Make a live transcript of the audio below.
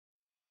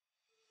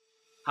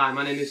Hi,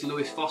 my name is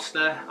Lewis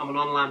Foster. I'm an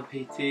online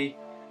PT.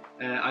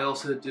 I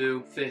also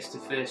do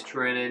face-to-face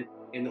training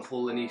in the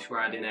Hull and East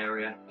Riding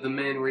area. The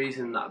main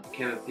reason that I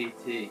became a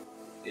PT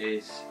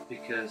is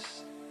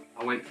because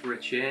I went through a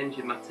change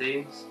in my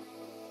teens.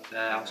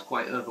 I was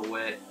quite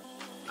overweight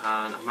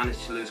and I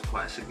managed to lose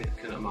quite a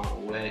significant amount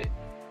of weight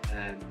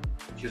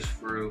just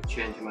through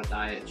changing my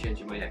diet,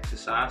 changing my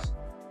exercise.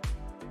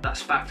 That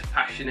sparked a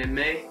passion in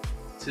me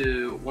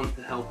to want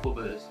to help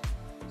others.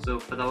 So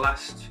for the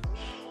last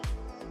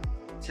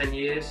 10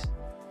 years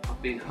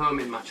I've been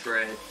homing my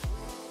trade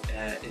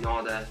in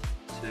order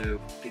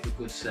to give a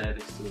good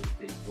service to other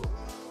people.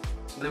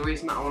 So the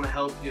reason that I want to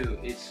help you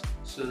is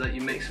so that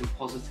you make some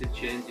positive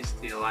changes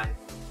to your life.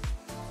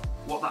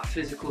 What that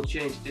physical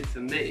change did for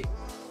me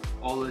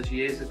all those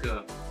years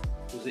ago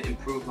was it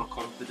improved my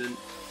confidence,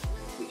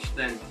 which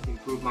then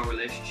improved my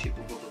relationship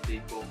with other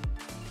people.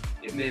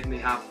 It made me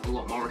have a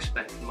lot more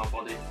respect for my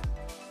body.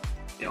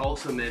 It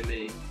also made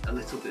me a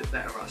little bit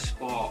better at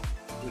sport,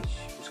 which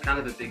was kind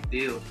of a big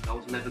deal because I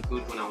was never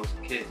good when I was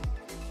a kid.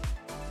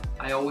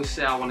 I always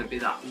say I want to be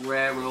that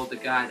rare older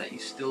guy that you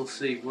still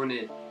see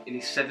running in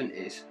his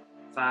 70s,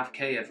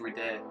 5k every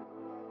day.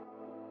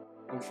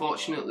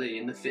 Unfortunately,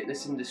 in the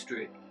fitness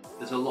industry,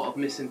 there's a lot of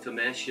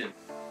misinformation.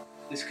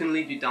 This can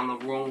lead you down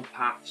the wrong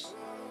paths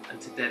and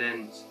to dead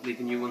ends,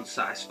 leaving you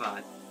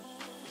unsatisfied.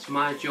 It's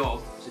my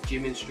job as a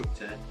gym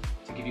instructor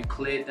to give you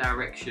clear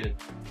direction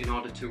in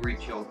order to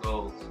reach your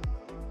goals.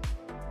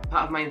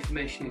 Part of my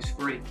information is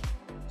free,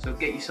 so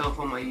get yourself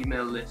on my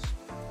email list.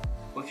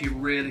 But if you're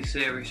really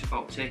serious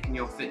about taking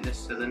your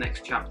fitness to the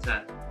next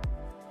chapter,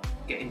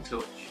 get in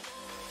touch.